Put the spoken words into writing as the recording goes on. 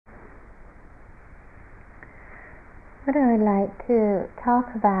What I would like to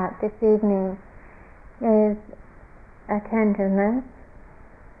talk about this evening is attentiveness,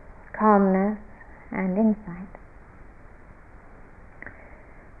 calmness, and insight.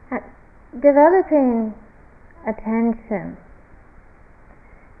 Developing attention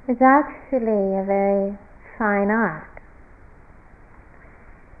is actually a very fine art.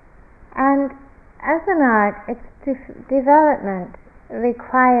 And as an art, its development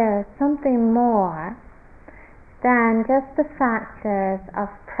requires something more than just the factors of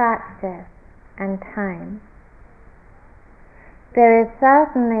practice and time. There is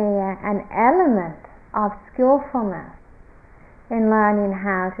certainly an element of skillfulness in learning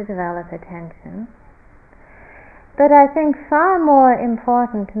how to develop attention, but I think far more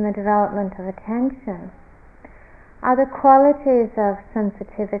important in the development of attention are the qualities of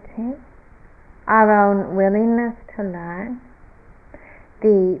sensitivity, our own willingness to learn,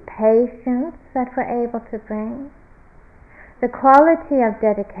 the patience that we're able to bring. The quality of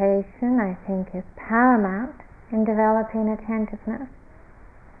dedication, I think, is paramount in developing attentiveness.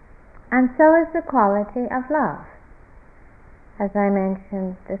 And so is the quality of love. As I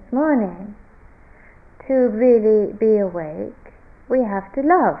mentioned this morning, to really be awake, we have to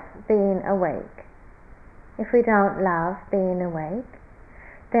love being awake. If we don't love being awake,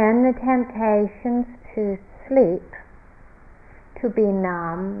 then the temptations to sleep, to be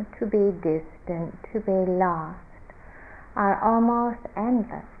numb, to be distant, to be lost, are almost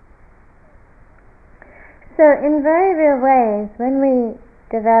endless. So in very real ways, when we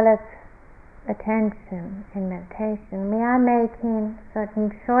develop attention in meditation, we are making certain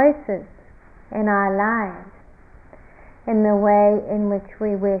choices in our lives, in the way in which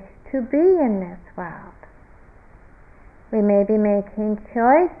we wish to be in this world. We may be making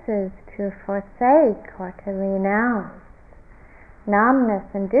choices to forsake or to renounce numbness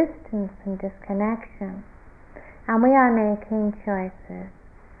and distance and disconnection, and we are making choices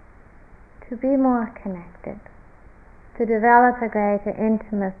to be more connected, to develop a greater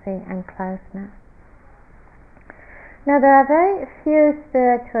intimacy and closeness. Now, there are very few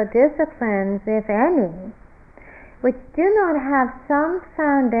spiritual disciplines, if any, which do not have some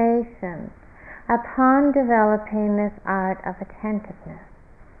foundation upon developing this art of attentiveness.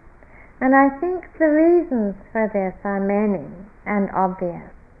 And I think the reasons for this are many and obvious.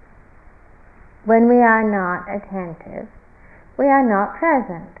 When we are not attentive, we are not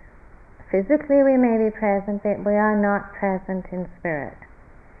present. Physically we may be present, but we are not present in spirit.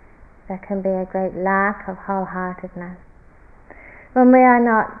 There can be a great lack of wholeheartedness. When we are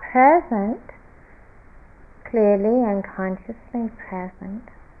not present, clearly and consciously present,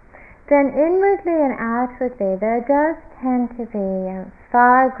 then inwardly and outwardly there does tend to be a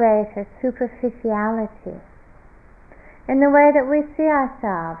far greater superficiality in the way that we see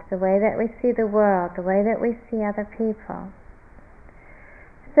ourselves, the way that we see the world, the way that we see other people.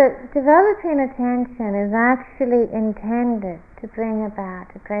 So developing attention is actually intended to bring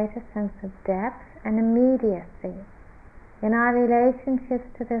about a greater sense of depth and immediacy in our relationships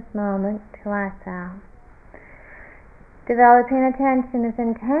to this moment, to ourselves. Developing attention is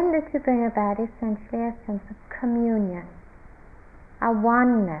intended to bring about essentially a sense of communion, a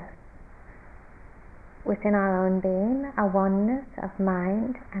oneness within our own being, a oneness of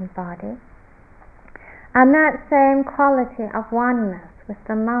mind and body, and that same quality of oneness with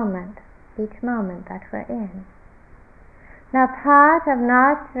the moment, each moment that we're in. Now, part of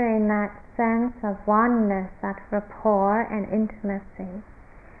nurturing that sense of oneness, that rapport and intimacy,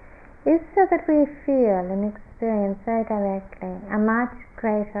 is so that we feel and experience very directly a much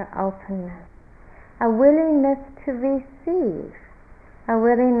greater openness, a willingness to receive, a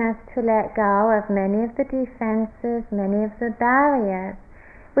willingness to let go of many of the defenses, many of the barriers,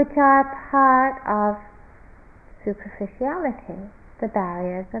 which are part of superficiality, the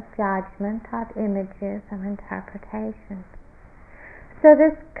barriers of judgment, of images, of interpretation. So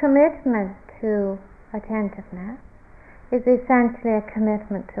this commitment to attentiveness is essentially a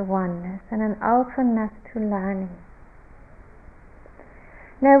commitment to oneness and an openness to learning.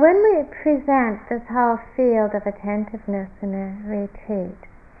 Now, when we present this whole field of attentiveness in a retreat,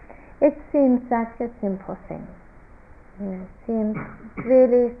 it seems such a simple thing. It seems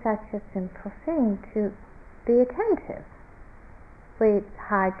really such a simple thing to be attentive. It's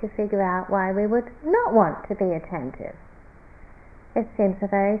hard to figure out why we would not want to be attentive. It seems a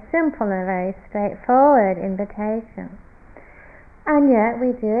very simple and very straightforward invitation. And yet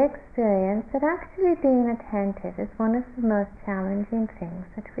we do experience that actually being attentive is one of the most challenging things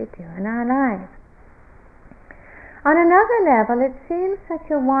that we do in our lives. On another level, it seems such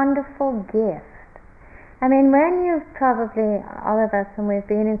a wonderful gift I mean, when you've probably, all of us, when we've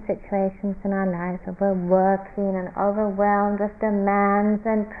been in situations in our lives where we're working and overwhelmed with demands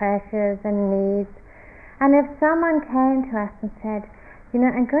and pressures and needs, and if someone came to us and said,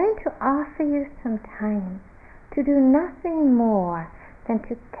 I'm going to offer you some time to do nothing more than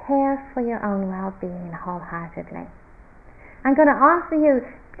to care for your own well-being wholeheartedly. I'm going to offer you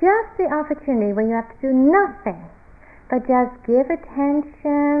just the opportunity where you have to do nothing but just give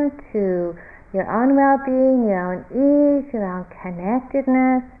attention to your own well-being, your own ease, your own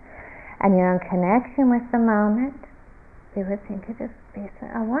connectedness, and your own connection with the moment. We would think it would be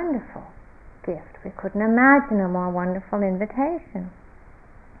a wonderful gift. We couldn't imagine a more wonderful invitation.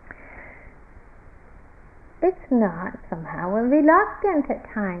 It's not somehow, we're reluctant at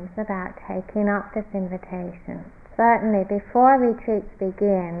times about taking up this invitation. Certainly before retreats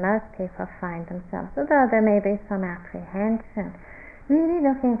begin, most people find themselves, although there may be some apprehension, really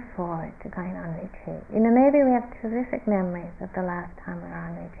looking forward to going on retreat. Maybe we have terrific memories of the last time we were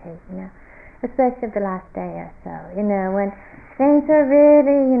on retreat, especially the last day or so, when things are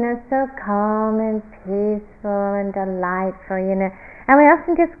really, so calm and peaceful and delightful, and we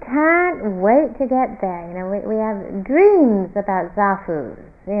often just can't wait to get there. We have dreams about zafus,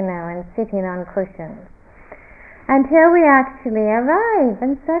 and sitting on cushions until we actually arrive,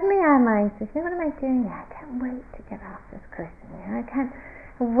 and suddenly our mind says, what am I doing here? I can't wait to get off this cushion. I can't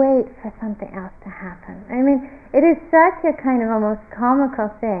wait for something else to happen. I mean, it is such a kind of almost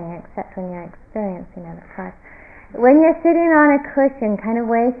comical thing, except when you're experiencing it, of course. When you're sitting on a cushion, kind of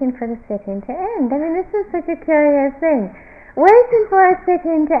waiting for the sitting to end. I mean, this is such a curious thing. Waiting for a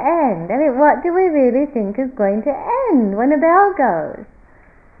sitting to end. I mean, what do we really think is going to end when a bell goes?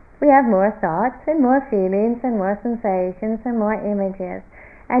 We have more thoughts and more feelings and more sensations and more images.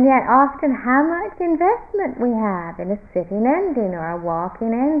 And yet often how much investment we have in a sitting ending or a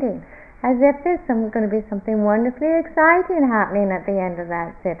walking ending, as if there's going to be something wonderfully exciting happening at the end of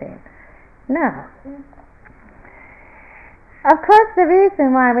that sitting. No. Of course, the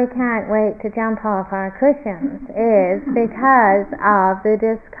reason why we can't wait to jump off our cushions is because of the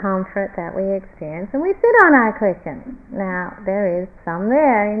discomfort that we experience when we sit on our cushions. Now, there is some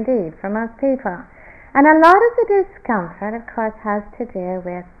there indeed for most people. And a lot of the discomfort, of course, has to do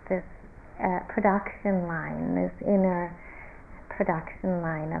with this production line, this inner production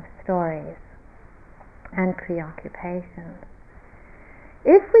line of stories and preoccupations.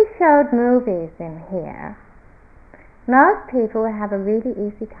 If we showed movies in here, most people would have a really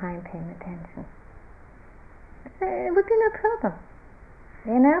easy time paying attention. It would be no problem.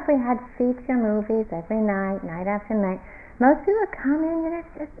 If we had feature movies every night, night after night, most people would come in and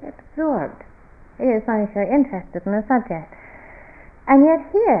it's just absorbed. As long as you're interested in the subject. And yet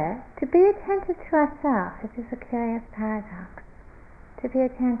here, to be attentive to ourselves, this is a curious paradox. To be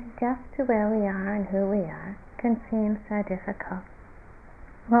attentive just to where we are and who we are can seem so difficult.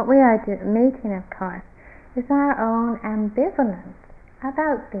 What we are meeting, of course, is our own ambivalence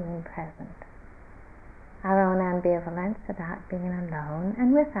about being present. Our own ambivalence about being alone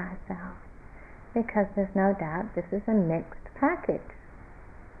and with ourselves. Because there's no doubt this is a mixed package.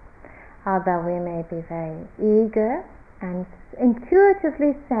 Although we may be very eager and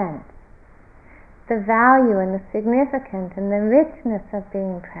intuitively sense the value and the significance and the richness of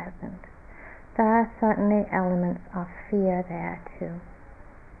being present, there are certainly elements of fear there too.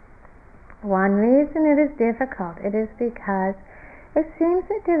 One reason it is difficult, it is because it seems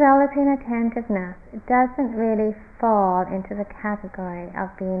that developing attentiveness doesn't really fall into the category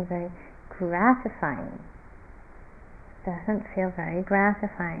of being very gratifying. It doesn't feel very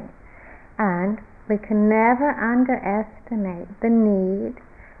gratifying. And we can never underestimate the need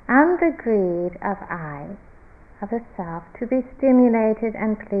and the greed of I, of the self, to be stimulated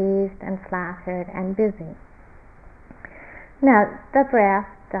and pleased and flattered and busy. Now, the breath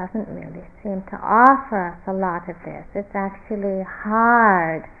doesn't really seem to offer us a lot of this. It's actually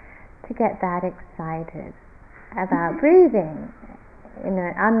hard to get that excited about breathing.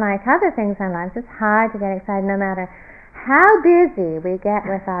 Unlike other things in life, it's hard to get excited no matter how busy we get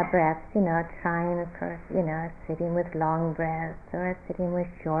with our breaths, trying for, sitting with long breaths, or sitting with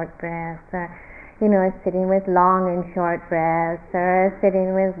short breaths, or, sitting with long and short breaths, or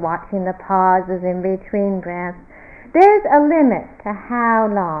sitting with watching the pauses in between breaths. There's a limit to how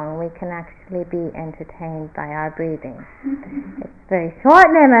long we can actually be entertained by our breathing. It's a very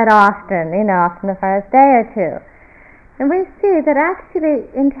short limit often, often the first day or two. And we see that actually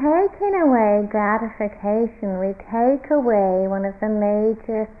in taking away gratification, we take away one of the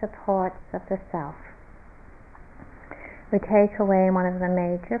major supports of the self. We take away one of the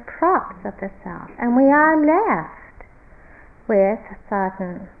major props of the self. And we are left with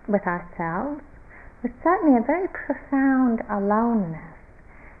ourselves, with certainly a very profound aloneness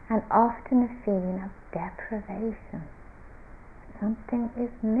and often a feeling of deprivation. Something is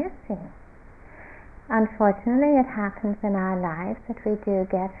missing. Unfortunately, it happens in our lives that we do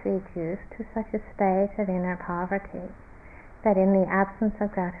get reduced to such a state of inner poverty that in the absence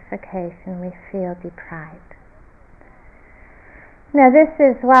of gratification we feel deprived. Now this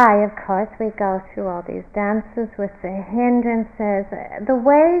is why, of course, we go through all these dances with the hindrances, the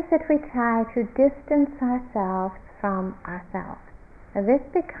ways that we try to distance ourselves from ourselves. Now this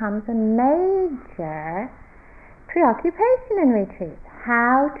becomes a major preoccupation in retreats.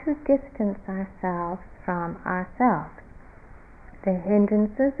 How to distance ourselves from ourselves. The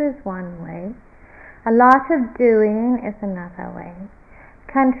hindrances is one way. A lot of doing is another way.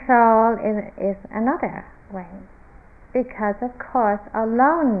 Control is another way. Because, of course,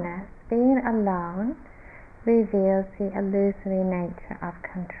 aloneness, being alone, reveals the illusory nature of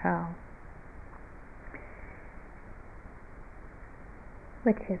control,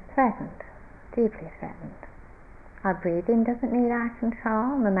 which is threatened, deeply threatened. Our breathing doesn't need our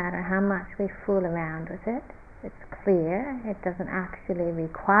control, no matter how much we fool around with it. It's clear it doesn't actually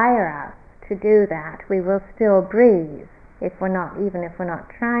require us to do that. We will still breathe even if we're not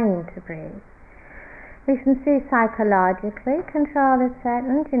trying to breathe. We can see psychologically control is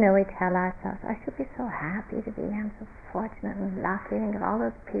threatened. We tell ourselves, I should be so happy to be here. I'm so fortunate and lucky. Think of all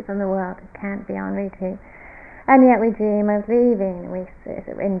those people in the world that can't be on retreat. And yet we dream of leaving. We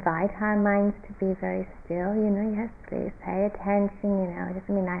invite our minds to be very still. Yes, please pay attention. Just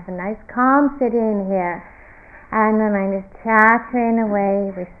have a nice calm sitting here. And the mind is chattering away.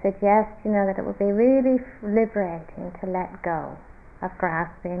 We suggest, that it would be really liberating to let go of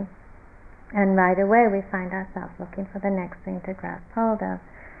grasping. And right away we find ourselves looking for the next thing to grasp hold of.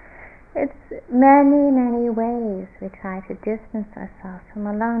 It's many, many ways we try to distance ourselves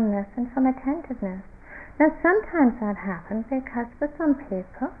from aloneness and from attentiveness. Now sometimes that happens because for some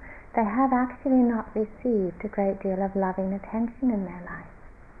people they have actually not received a great deal of loving attention in their life.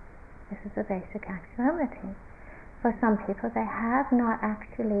 This is a basic actuality. For some people they have not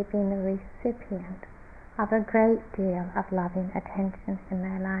actually been the recipient of a great deal of loving attention in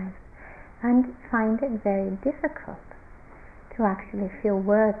their lives and find it very difficult to actually feel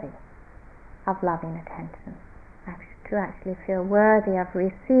worthy of loving attention, to actually feel worthy of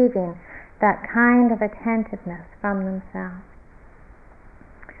receiving that kind of attentiveness from themselves.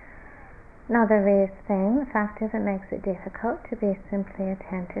 Another the factor that makes it difficult to be simply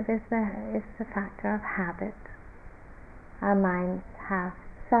attentive is the factor of habit. Our minds have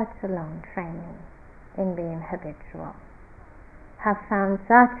such a long training in being habitual, have found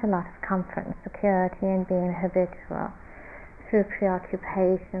such a lot of comfort and security in being habitual through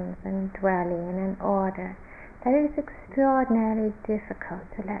preoccupations and dwelling and order, that it is extraordinarily difficult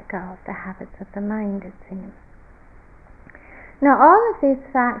to let go of the habits of the mind, it seems. Now, all of these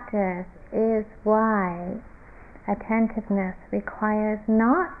factors is why attentiveness requires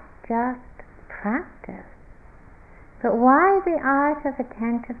not just practice, but why the art of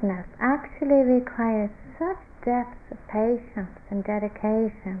attentiveness actually requires such depths of patience and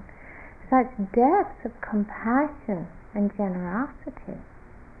dedication, such depths of compassion and generosity.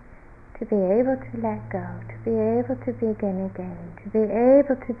 To be able to let go, to be able to begin again, to be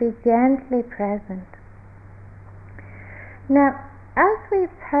able to be gently present. Now, as we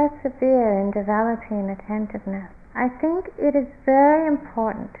persevere in developing attentiveness, I think it is very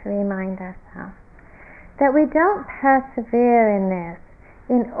important to remind ourselves that we don't persevere in this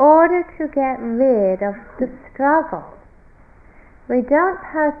in order to get rid of the struggle. We don't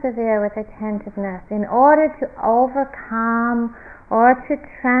persevere with attentiveness in order to overcome or to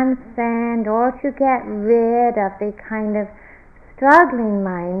transcend or to get rid of the kind of struggling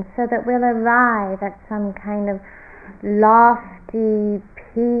mind so that we'll arrive at some kind of lofty,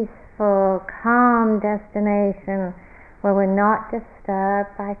 peaceful, calm destination where we're not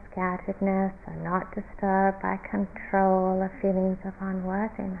disturbed by scatteredness or not disturbed by control or feelings of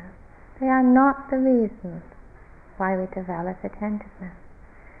unworthiness. They are not the reasons why we develop attentiveness.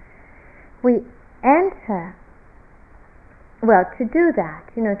 We enter to do that,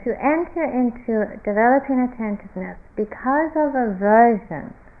 to enter into developing attentiveness because of aversion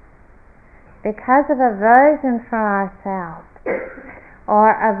for ourselves,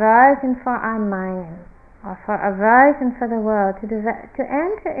 or aversion for our minds, or for aversion for the world, to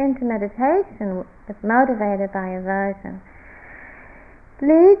enter into meditation that's motivated by aversion,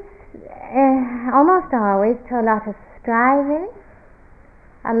 leads almost always to a lot of striving,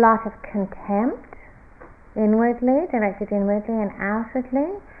 a lot of contempt, directed inwardly and outwardly,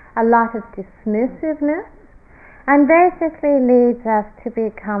 a lot of dismissiveness, and basically leads us to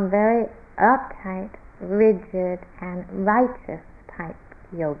become very uptight, rigid, and righteous type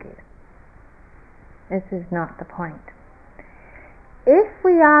yogis. This is not the point. If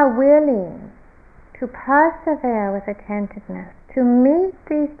we are willing to persevere with attentiveness, to meet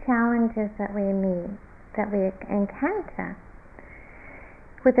these challenges that we encounter,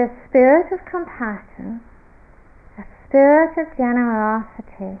 with a spirit of compassion, a spirit of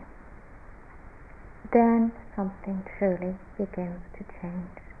generosity, then something truly begins to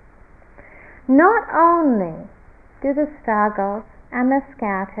change. Not only do the struggles and the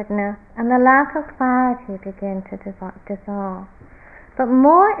scatteredness and the lack of clarity begin to dissolve, but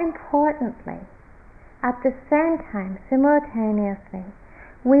more importantly, at the same time, simultaneously,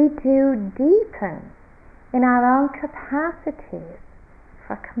 we do deepen in our own capacities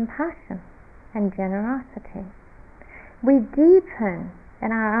for compassion and generosity. We deepen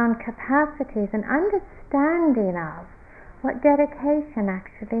in our own capacities and understanding of what dedication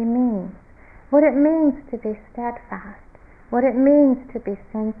actually means, what it means to be steadfast, what it means to be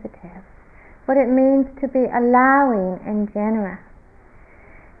sensitive, what it means to be allowing and generous.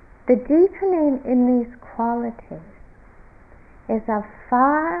 The deepening in these qualities is of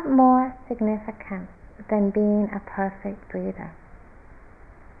far more significance than being a perfect breather.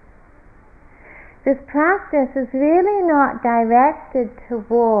 This practice is really not directed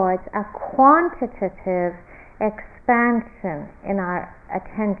towards a quantitative expansion in our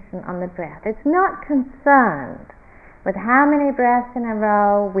attention on the breath. It's not concerned with how many breaths in a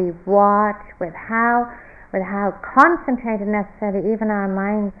row we watch, with how concentrated necessarily even our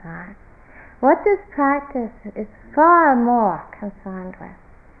minds are. What this practice is far more concerned with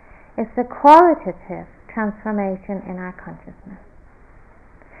is the qualitative transformation in our consciousness.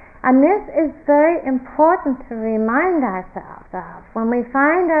 And this is very important to remind ourselves of when we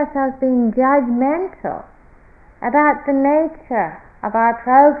find ourselves being judgmental about the nature of our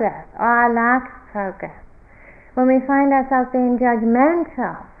progress or our lack of progress. When we find ourselves being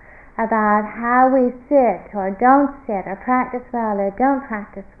judgmental about how we sit or don't sit, or practice well or don't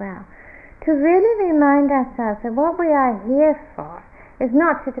practice well, to really remind ourselves that what we are here for is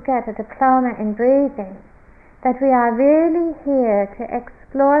not to get a diploma in breathing, that we are really here to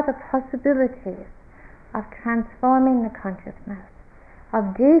explore the possibilities of transforming the consciousness,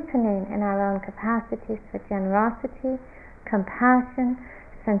 of deepening in our own capacities for generosity, compassion,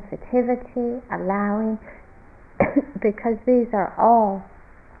 sensitivity, allowing, because these are all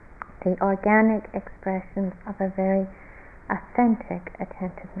the organic expressions of a very authentic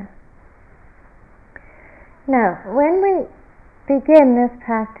attentiveness. Now, when we begin this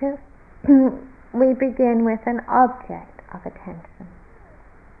practice, we begin with an object of attention.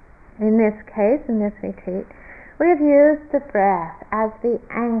 In this case, in this retreat, we have used the breath as the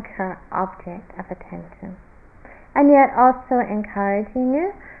anchor object of attention, and yet also encouraging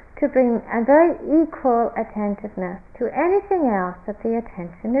you to bring a very equal attentiveness to anything else that the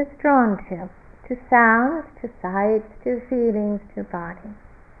attention is drawn to sounds, to sights, to feelings, to body.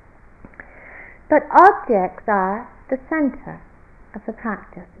 But objects are the center of the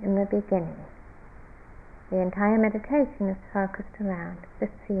practice in the beginning. The entire meditation is focused around the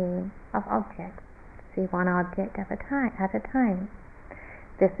seeing of objects. See one object at a time.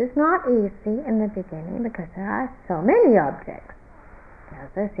 This is not easy in the beginning because there are so many objects.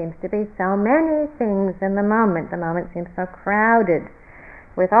 There seems to be so many things in the moment. The moment seems so crowded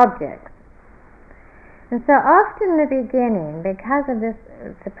with objects. And so often in the beginning, because of this,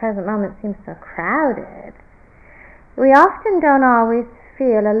 the present moment seems so crowded, we often don't always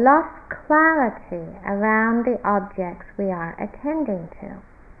feel a lost clarity around the objects we are attending to.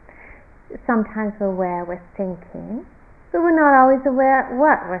 Sometimes we're aware we're thinking, but we're not always aware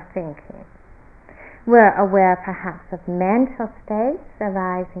what we're thinking. We're aware perhaps of mental states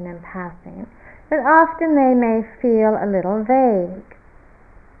arising and passing, but often they may feel a little vague.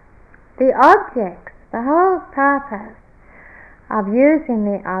 The objects, the whole purpose of using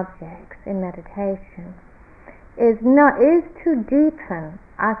the objects in meditation is to deepen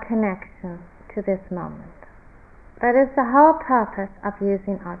our connection to this moment. That is the whole purpose of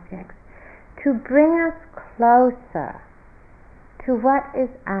using objects, to bring us closer to what is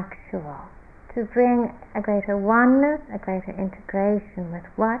actual, to bring a greater oneness, a greater integration with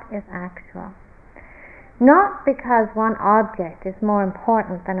what is actual. Not because one object is more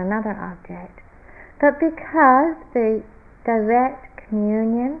important than another object, but because the direct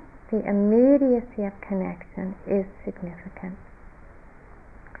communion, the immediacy of connection is significant.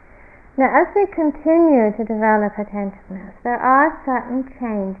 Now, as we continue to develop attentiveness, there are certain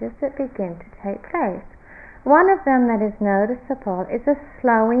changes that begin to take place. One of them that is noticeable is a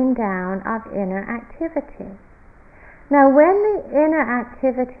slowing down of inner activity. Now, when the inner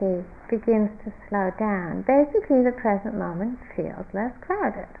activity begins to slow down, basically the present moment feels less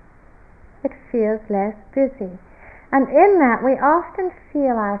crowded. It feels less busy. And in that, we often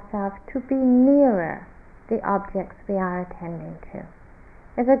feel ourselves to be nearer the objects we are attending to.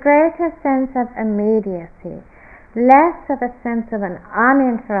 There's a greater sense of immediacy, less of a sense of an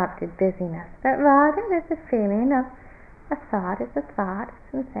uninterrupted busyness, but rather there's a feeling of a thought is a thought,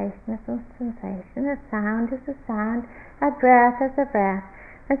 a sensation is a sensation, a sound is a sound, a breath is a breath.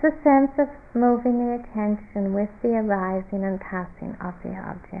 There's a sense of moving the attention with the arising and passing of the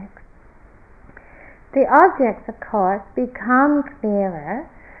objects. The objects, of course, become clearer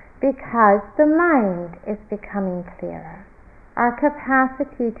because the mind is becoming clearer. Our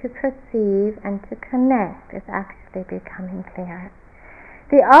capacity to perceive and to connect is actually becoming clearer.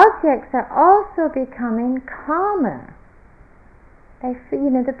 The objects are also becoming calmer.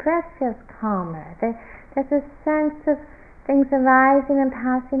 The breath feels calmer. There's a sense of things arising and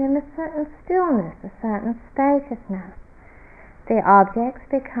passing in a certain stillness, a certain spaciousness. The objects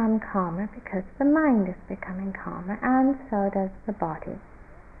become calmer because the mind is becoming calmer, and so does the body.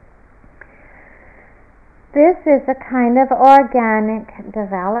 This is a kind of organic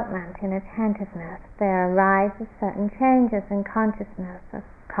development in attentiveness. There arises certain changes in consciousness of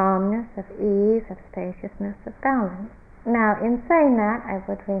calmness, of ease, of spaciousness, of balance. Now, in saying that, I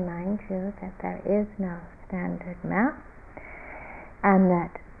would remind you that there is no standard map, and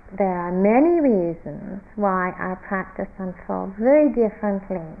that there are many reasons why our practice unfolds very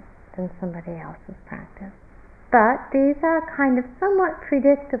differently than somebody else's practice. But these are kind of somewhat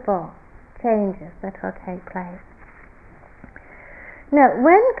predictable changes that will take place. Now,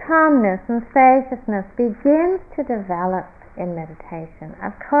 when calmness and spaciousness begins to develop in meditation,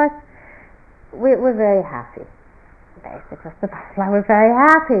 of course, we're very happy. Basically, the bottom line, we're very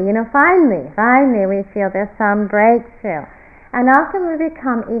happy. Finally we feel there's some breakthrough. And often we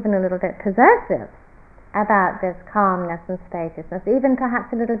become even a little bit possessive about this calmness and spaciousness, even perhaps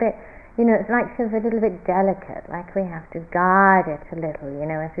a little bit, it's like sort of a little bit delicate, like we have to guard it a little, we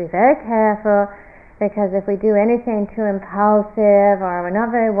have to be very careful, because if we do anything too impulsive or we're not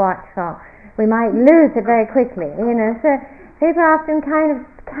very watchful, we might lose it very quickly, So people often kind of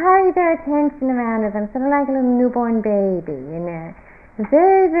carry their attention around with them, sort of like a little newborn baby,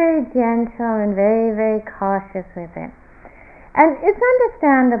 very, very gentle and very, very cautious with it. And it's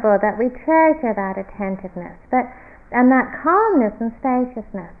understandable that we treasure that attentiveness and that calmness and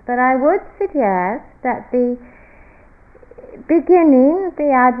spaciousness, but I would suggest that the beginning,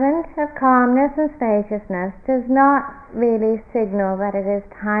 the advent of calmness and spaciousness does not really signal that it is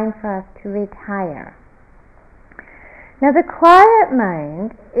time for us to retire. Now, the quiet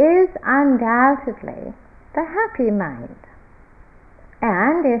mind is undoubtedly the happy mind.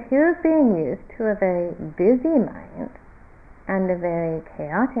 And if you've been used to a very busy mind and a very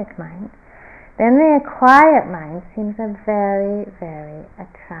chaotic mind, then the quiet mind seems a very, very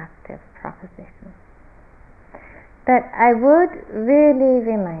attractive proposition. But I would really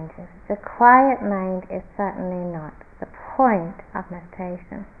remind you, the quiet mind is certainly not the point of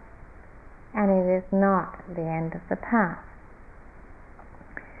meditation, and it is not the end of the path.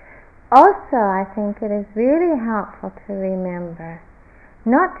 Also, I think it is really helpful to remember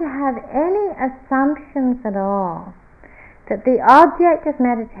not to have any assumptions at all that the object of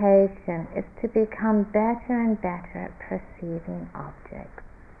meditation is to become better and better at perceiving objects.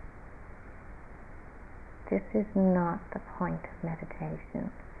 This is not the point of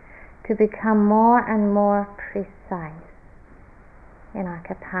meditation, to become more and more precise in our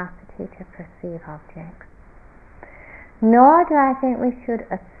capacity to perceive objects. Nor do I think we should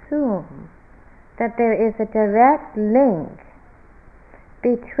assume that there is a direct link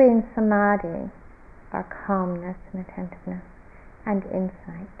between samadhi, or calmness and attentiveness, and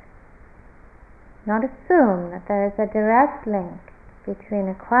insight. Not assume that there is a direct link between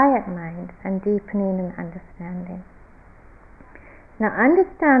a quiet mind and deepening and understanding. Now,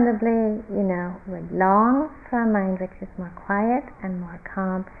 understandably, we long for a mind which is more quiet and more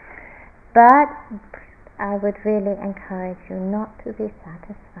calm, but I would really encourage you not to be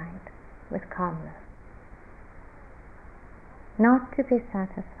satisfied with calmness. Not to be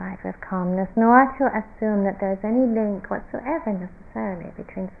satisfied with calmness, nor to assume that there's any link whatsoever necessarily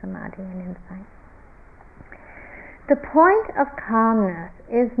between samadhi and insight. The point of calmness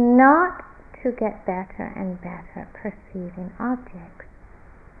is not to get better and better perceiving objects.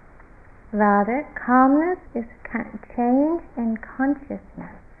 Rather, calmness is a change in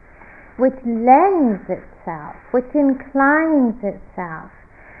consciousness which lends itself, which inclines itself,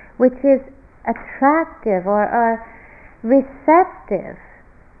 which is attractive or receptive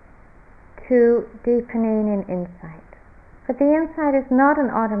to deepening in insight. But the insight is not an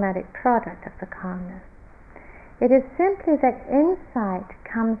automatic product of the calmness. It is simply that insight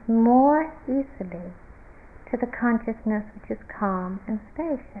comes more easily to the consciousness which is calm and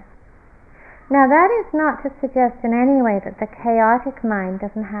spacious. Now that is not to suggest in any way that the chaotic mind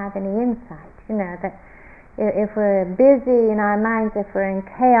doesn't have any insight. That if we're busy in our minds, if we're in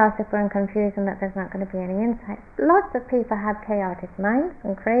chaos, if we're in confusion, that there's not going to be any insight. Lots of people have chaotic minds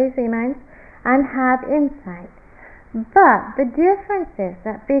and crazy minds and have insight. But the difference is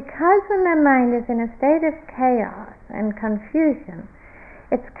that because when the mind is in a state of chaos and confusion,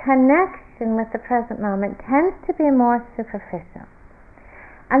 its connection with the present moment tends to be more superficial.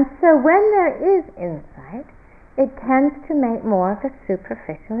 And so when there is insight, it tends to make more of a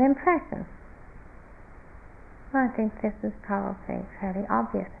superficial impression. Well, I think this is probably fairly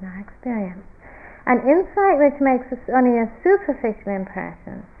obvious in our experience. An insight which makes only a superficial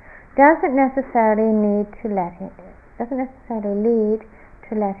impression doesn't necessarily lead to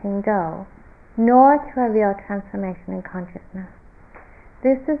letting go, nor to a real transformation in consciousness.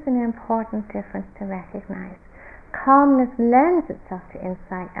 This is an important difference to recognize. Calmness lends itself to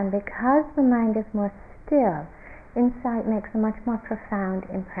insight, and because the mind is more still, insight makes a much more profound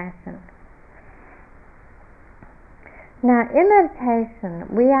impression. Now, in meditation,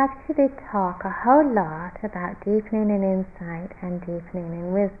 we actually talk a whole lot about deepening in insight and deepening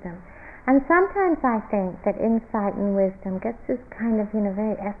in wisdom. And sometimes I think that insight and wisdom gets this kind of,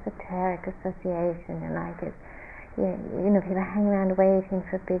 very esoteric association, and like it's, people hang around waiting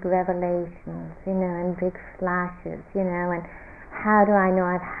for big revelations, and big flashes, and how do I know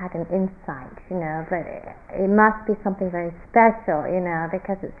I've had an insight, but it must be something very special,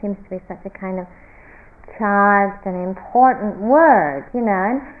 because it seems to be such a kind of charged and important word,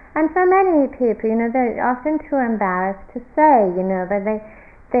 and for many people, they're often too embarrassed to say, that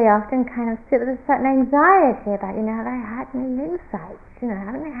they often kind of sit with a certain anxiety about, have I had any insights?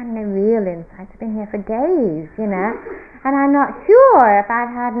 Haven't I had any real insights? I've been here for days, and I'm not sure if I've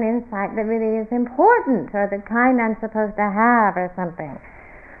had an insight that really is important or the kind I'm supposed to have or something.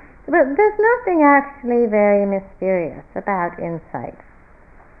 But there's nothing actually very mysterious about insight,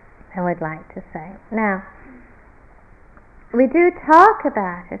 I would like to say. Now, we do talk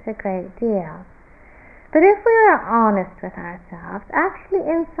about it a great deal. But if we are honest with ourselves, actually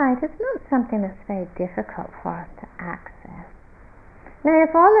insight is not something that's very difficult for us to access. Now,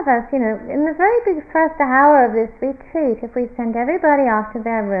 if all of us, in the very big first hour of this retreat, if we send everybody off to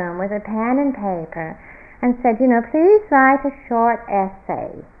their room with a pen and paper and said, please write a short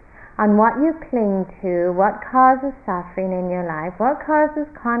essay on what you cling to, what causes suffering in your life, what causes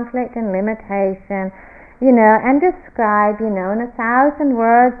conflict and limitation, and describe, in 1,000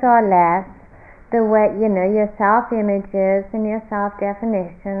 words or less, the way, your self-images and your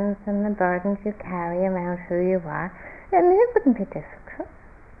self-definitions and the burdens you carry around who you are. And it wouldn't be difficult.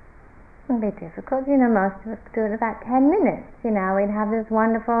 It wouldn't be difficult. Most of us could do it in about 10 minutes. We'd have this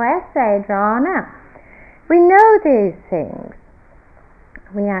wonderful essay drawn up. We know these things.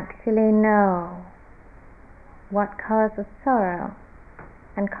 We actually know what causes sorrow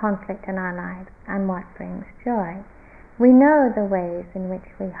and conflict in our lives and what brings joy. We know the ways in which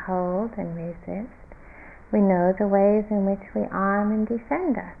we hold and resist. We know the ways in which we arm and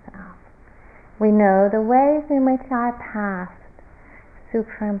defend ourselves. We know the ways in which our past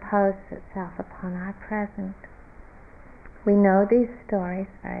superimposes itself upon our present. We know these stories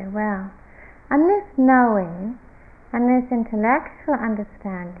very well. And this knowing and this intellectual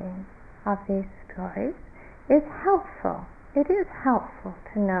understanding of these stories is helpful. It is helpful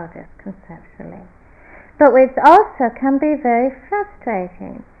to know this conceptually. But it also can be very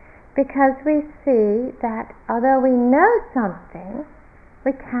frustrating because we see that although we know something,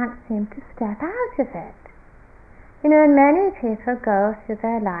 we can't seem to step out of it. And many people go through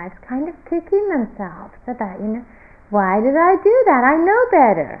their lives kind of kicking themselves about, why did I do that? I know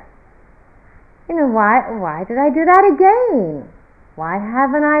better. Why did I do that again? Why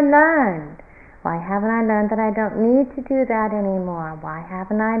haven't I learned? Why haven't I learned that I don't need to do that anymore? Why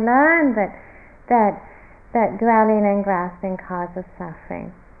haven't I learned that dwelling and grasping causes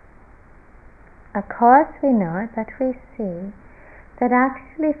suffering? Of course we know it, but we see that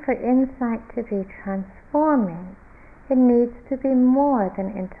actually for insight to be transforming, it needs to be more than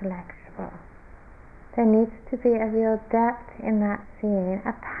intellectual. There needs to be a real depth in that seeing,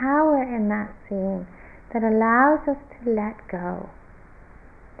 a power in that seeing that allows us to let go,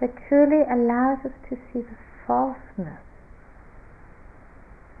 that truly allows us to see the falseness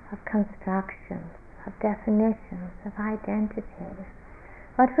of constructions, of definitions, of identities.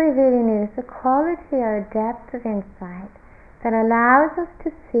 What we really need is a quality or a depth of insight that allows us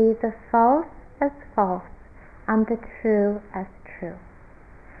to see the false as false and the true as true.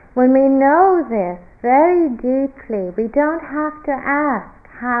 When we know this very deeply, we don't have to ask,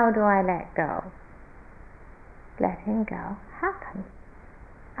 how do I let go? Letting go happens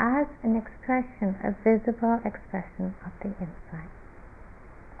as an expression, a visible expression of the insight.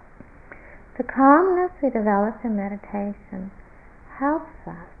 The calmness we develop in meditation helps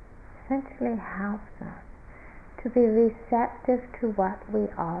us, essentially helps us, to be receptive to what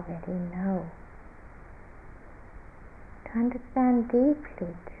we already know. To understand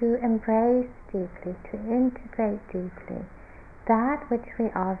deeply, to embrace deeply, to integrate deeply that which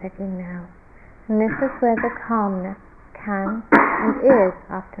we already know. And this is where the calmness can and is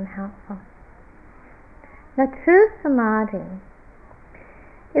often helpful. Now, true samadhi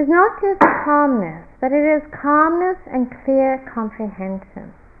is not just calmness, but it is calmness and clear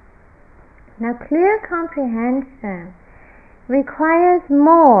comprehension. Now, clear comprehension requires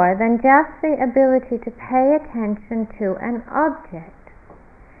more than just the ability to pay attention to an object.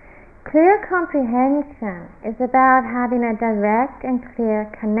 Clear comprehension is about having a direct and clear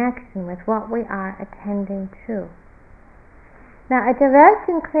connection with what we are attending to. Now, a direct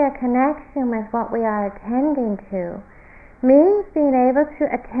and clear connection with what we are attending to means being able to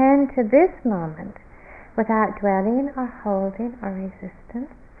attend to this moment without dwelling or holding or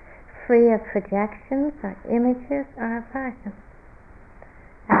resistance, free of projections or images or aversions.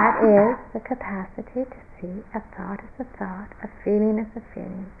 That is the capacity to see a thought as a thought, a feeling as a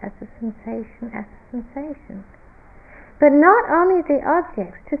feeling, as a sensation as a sensation. But not only the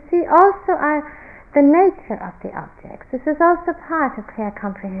objects, to see also the nature of the objects. This is also part of clear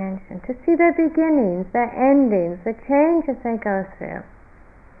comprehension, to see their beginnings, their endings, the changes they go through.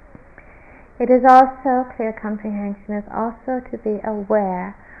 It is also, clear comprehension is also to be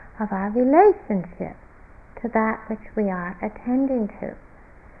aware of our relationship to that which we are attending to.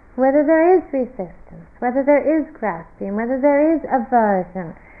 Whether there is resistance, whether there is grasping, whether there is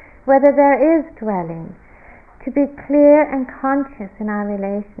aversion, whether there is dwelling, to be clear and conscious in our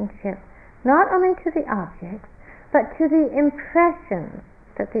relationship, not only to the objects, but to the impressions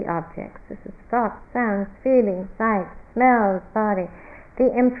that the objects, this is thoughts, sounds, feelings, sights, smells, body, the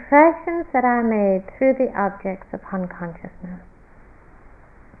impressions that are made through the objects upon consciousness.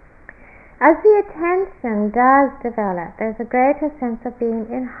 As the attention does develop, there's a greater sense of being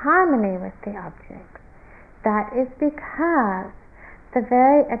in harmony with the objects. That is because the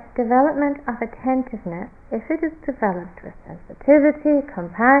very development of attentiveness, if it is developed with sensitivity,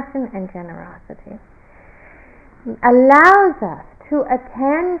 compassion, and generosity, allows us to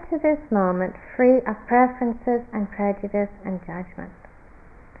attend to this moment free of preferences and prejudice and judgment.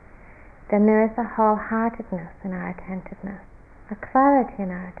 Then there is a wholeheartedness in our attentiveness, a clarity in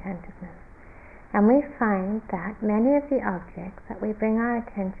our attentiveness. And we find that many of the objects that we bring our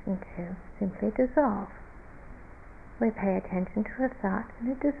attention to simply dissolve. We pay attention to a thought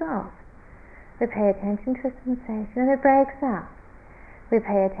and it dissolves. We pay attention to a sensation and it breaks up. We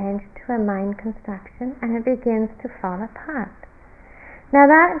pay attention to a mind construction and it begins to fall apart.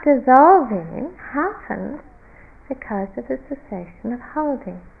 Now that dissolving happens because of the cessation of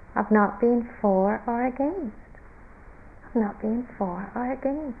holding, of not being for or against. Of not being for or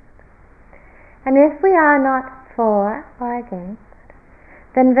against. And if we are not for or against,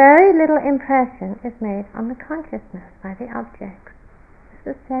 then very little impression is made on the consciousness by the objects.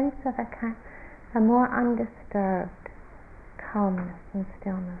 There's a sense of a more undisturbed calmness and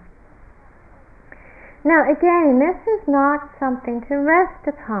stillness. Now again, this is not something to rest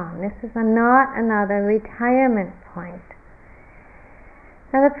upon. This is not another retirement point.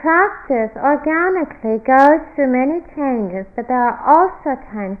 Now the practice organically goes through many changes, but there are also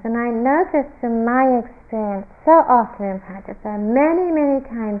times, and I know this from my experience so often in practice, there are many, many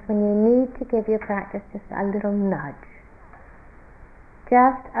times when you need to give your practice just a little nudge.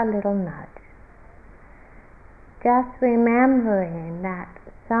 Just a little nudge. Just remembering that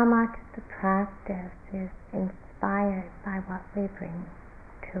so much of the practice is inspired by what we bring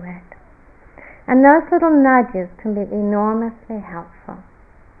to it. And those little nudges can be enormously helpful.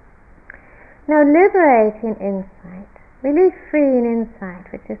 Now, liberating insight, really freeing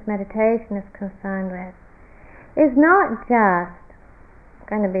insight, which this meditation is concerned with, is not just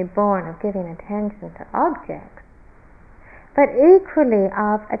going to be born of giving attention to objects, but equally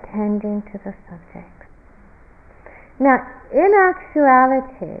of attending to the subject. Now, in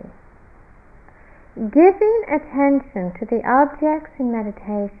actuality, giving attention to the objects in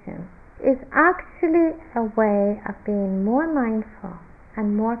meditation is actually a way of being more mindful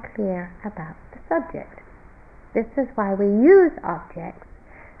and more clear about the subject. This is why we use objects,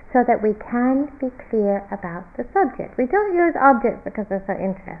 so that we can be clear about the subject. We don't use objects because they're so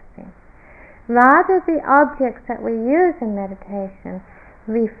interesting. Rather, the objects that we use in meditation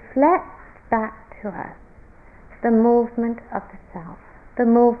reflect back to us the movement of the self, the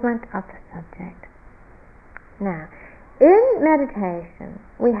movement of the subject. Now, in meditation,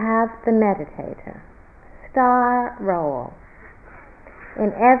 we have the meditator, star role.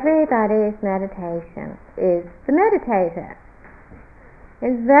 In everybody's meditation is the meditator.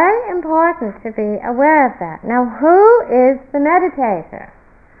 It's very important to be aware of that. Now, who is the meditator?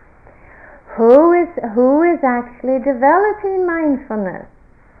 Who is actually developing mindfulness?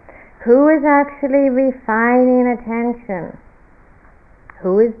 Who is actually refining attention?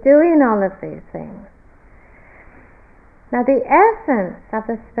 Who is doing all of these things? Now, the essence of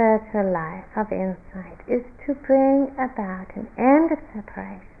the spiritual life of insight is to bring about an end of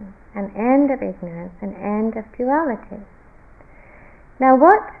separation, an end of ignorance, an end of duality. Now,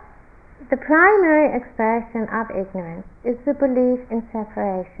 what the primary expression of ignorance is the belief in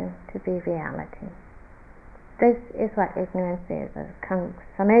separation to be reality. This is what ignorance is, a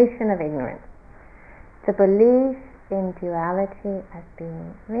summation of ignorance. The belief in duality as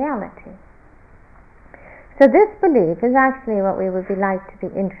being reality. So this belief is actually what we would be like to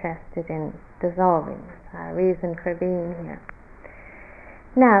be interested in dissolving. It's our reason for being here.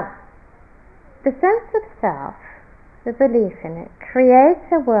 Now, the sense of self, the belief in it, creates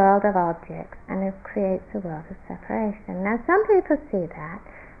a world of objects and it creates a world of separation. Now, some people see that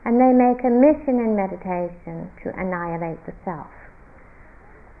and they make a mission in meditation to annihilate the self.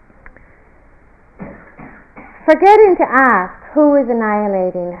 Forgetting to ask who is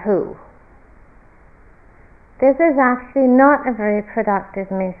annihilating who. This is actually not a very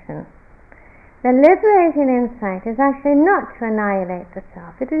productive mission. The liberating insight is actually not to annihilate the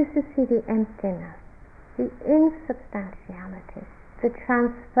self. It is to see the emptiness, the insubstantiality, the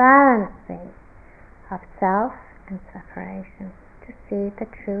transparency of self and separation. To see the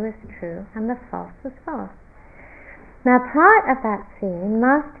true is true and the false is false. Now, part of that seeing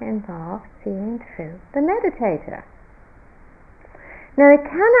must involve seeing through the meditator. Now, we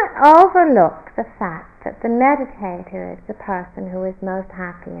cannot overlook the fact that the meditator is the person who is most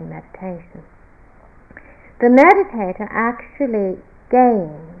happy in meditation. The meditator actually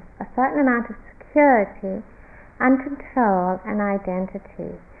gains a certain amount of security and control and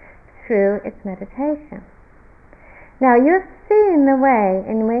identity through its meditation. Now, you've seen the way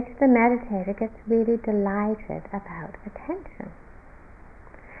in which the meditator gets really delighted about attention.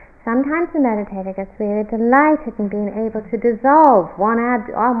 Sometimes the meditator gets really delighted in being able to dissolve one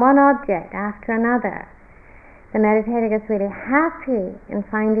object after another. The meditator gets really happy in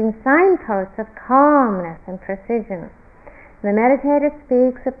finding signposts of calmness and precision. The meditator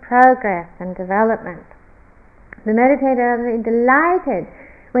speaks of progress and development. The meditator is really delighted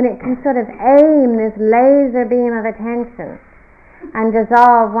when it can sort of aim this laser beam of attention and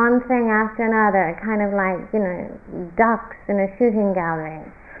dissolve one thing after another, kind of like, ducks in a shooting gallery.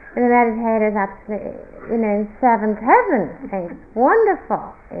 The meditator is absolutely, seventh heaven, thinks,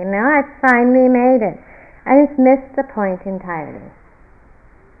 wonderful, I finally made it. And it's missed the point entirely.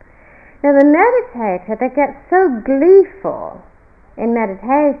 Now, the meditator that gets so gleeful in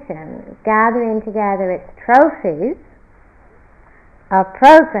meditation, gathering together its trophies of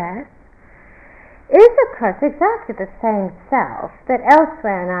progress, is of course exactly the same self that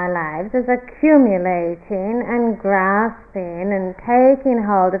elsewhere in our lives is accumulating and grasping and taking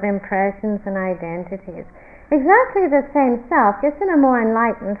hold of impressions and identities. Exactly the same self, just in a more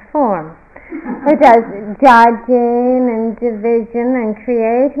enlightened form. Who does judging and division and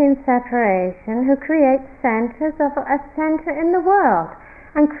creating separation, who creates centers of a center in the world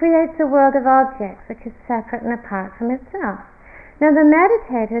and creates a world of objects which is separate and apart from itself. Now, the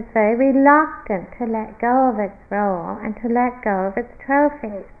meditator is very reluctant to let go of its role and to let go of its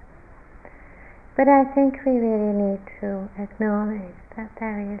trophies. But I think we really need to acknowledge that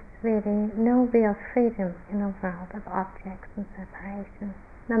there is really no real freedom in a world of objects and separation,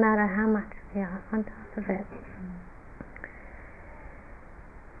 no matter how much we are on top of it.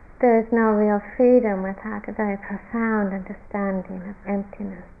 There is no real freedom without a very profound understanding of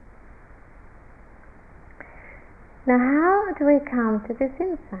emptiness. Now, how do we come to this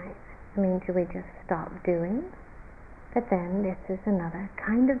insight? Do we just stop doing? But then this is another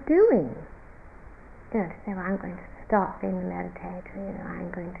kind of doing. To say, well, I'm going to stop being a meditator,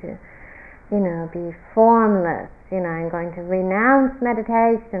 I'm going to, be formless, I'm going to renounce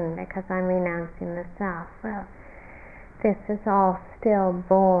meditation because I'm renouncing the self. Well, this is all still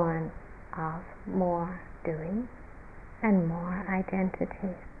born of more doing and more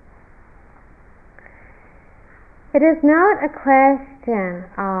identity. It is not a question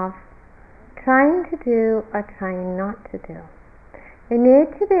of trying to do or trying not to do. We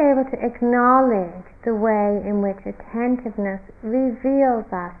need to be able to acknowledge the way in which attentiveness reveals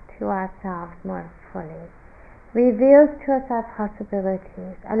us to ourselves more fully, reveals to us our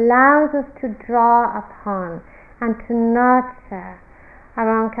possibilities, allows us to draw upon and to nurture our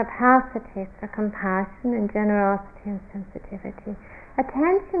own capacities for compassion and generosity and sensitivity.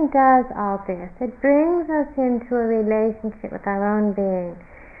 Attention does all this. It brings us into a relationship with our own being,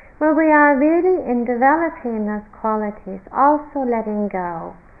 where we are really, in developing those qualities, also letting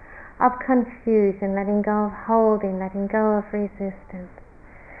go of confusion, letting go of holding, letting go of resistance.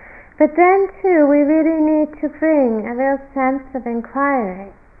 But then too, we really need to bring a real sense of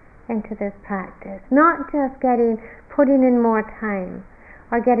inquiry into this practice, not just putting in more time,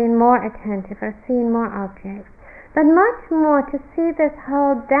 or getting more attentive, or seeing more objects, but much more to see this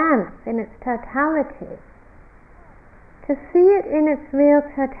whole dance in its totality, to see it in its real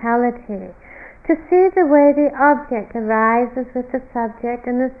totality, to see the way the object arises with the subject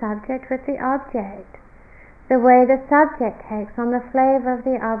and the subject with the object, the way the subject takes on the flavor of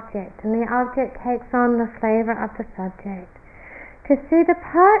the object and the object takes on the flavor of the subject, to see the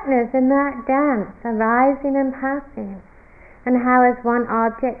partners in that dance arising and passing, and how as one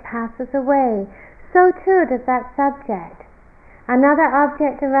object passes away, so too does that subject. Another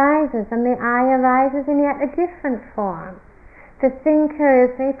object arises, and the I arises in yet a different form. The thinker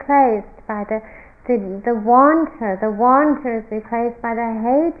is replaced by the wanter. The wanter is replaced by the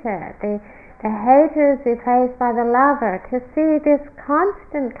hater. The hater is replaced by the lover. To see this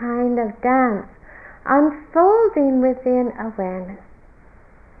constant kind of dance unfolding within awareness.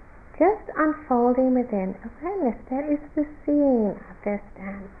 Just unfolding within awareness. That is the seeing of this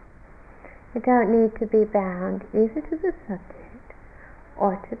dance. You don't need to be bound either to the subject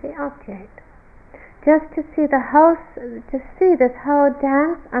or to the object. Just to see this whole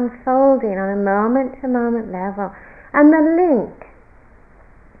dance unfolding on a moment-to-moment level, and the link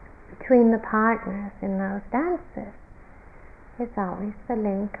between the partners in those dances is always the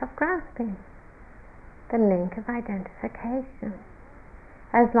link of grasping, the link of identification.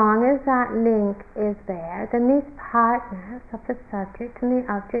 As long as that link is there, then these partners of the subject and the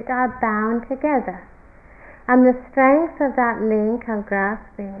object are bound together. And the strength of that link of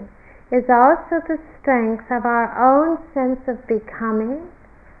grasping is also the strength of our own sense of becoming,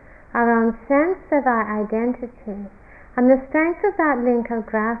 our own sense of our identity. And the strength of that link of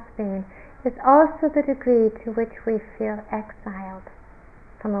grasping is also the degree to which we feel exiled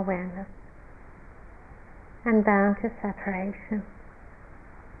from awareness and bound to separation.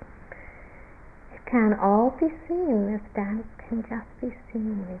 Can all be seen. This dance can just be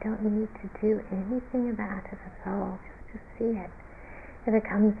seen. We don't need to do anything about it at all, just to see it. It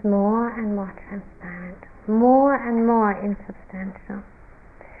becomes more and more transparent, more and more insubstantial.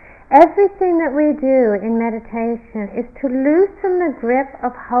 Everything that we do in meditation is to loosen the grip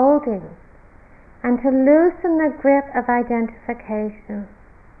of holding and to loosen the grip of identification.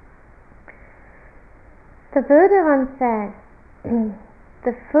 The Buddha once said,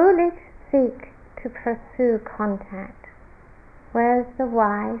 the foolish seek to pursue contact, whereas the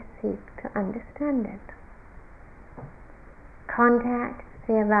wise seek to understand it. Contact is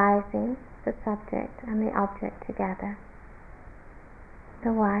the arising, the subject and the object together.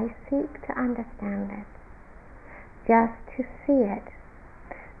 The wise seek to understand it, just to see it.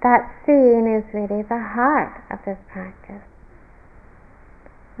 That seeing is really the heart of this practice.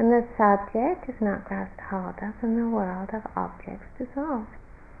 When the subject is not grasped hold of, then the world of objects dissolves.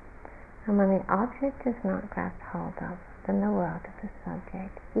 And when the object is not grasped hold of, then the world of the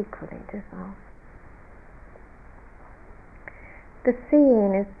subject equally dissolves. The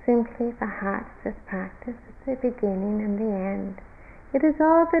seeing is simply the heart of this practice. It's the beginning and the end. It is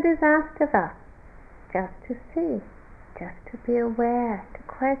all that is asked of us, just to see, just to be aware, to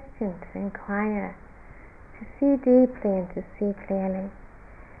question, to inquire, to see deeply and to see clearly.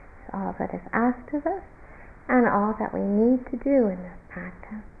 It's all that is asked of us and all that we need to do in this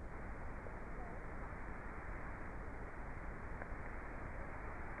practice.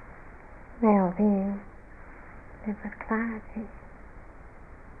 May all beings live with clarity.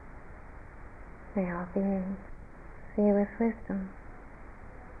 May all beings see with wisdom.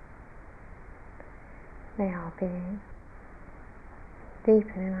 May all beings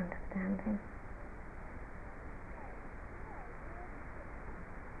deepen in understanding.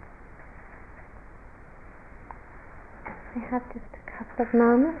 We have just a couple of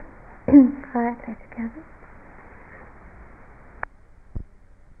moments quietly together.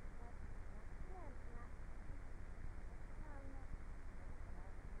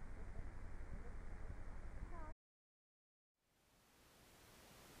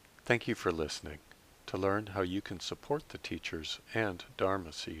 Thank you for listening. To learn how you can support the teachers and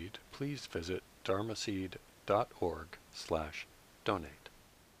Dharma Seed, please visit dharmaseed.org/donate.